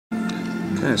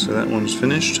Okay, so that one's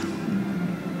finished.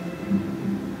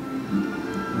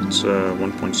 It's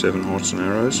 1.7 hearts and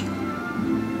arrows.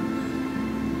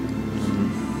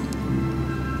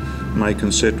 Make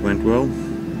and set went well.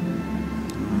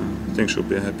 I think she'll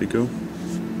be a happy girl.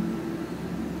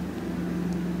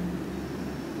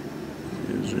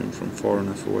 You zoom from far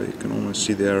enough away, you can almost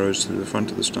see the arrows through the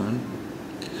front of the stone.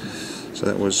 So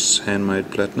that was handmade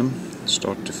platinum,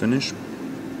 start to finish,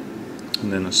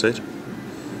 and then a set.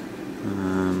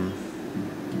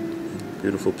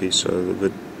 Beautiful piece. So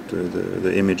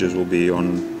the images will be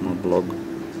on my blog.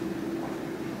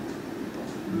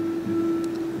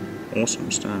 Awesome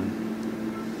stone.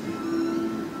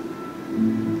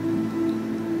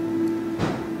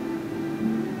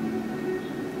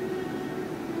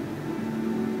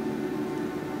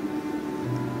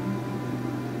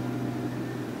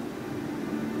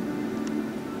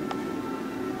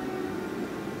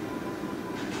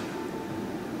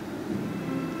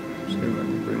 See if I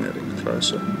can bring that in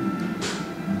closer.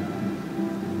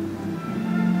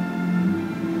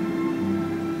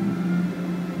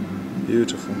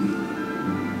 Beautiful.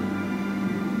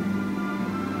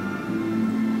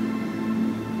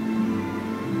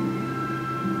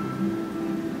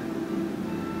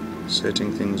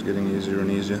 Setting things getting easier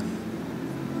and easier.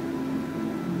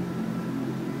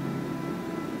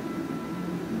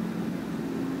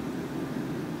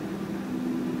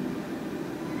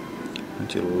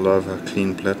 And you'll love how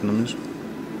clean platinum is.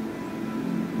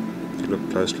 If you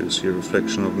look closely, you'll see a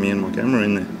reflection of me and my camera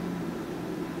in there.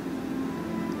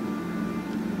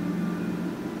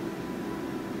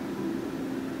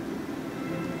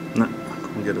 No, I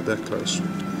can't get it that close.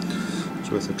 It's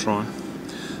worth a try.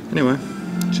 Anyway,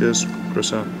 cheers,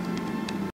 Chris out.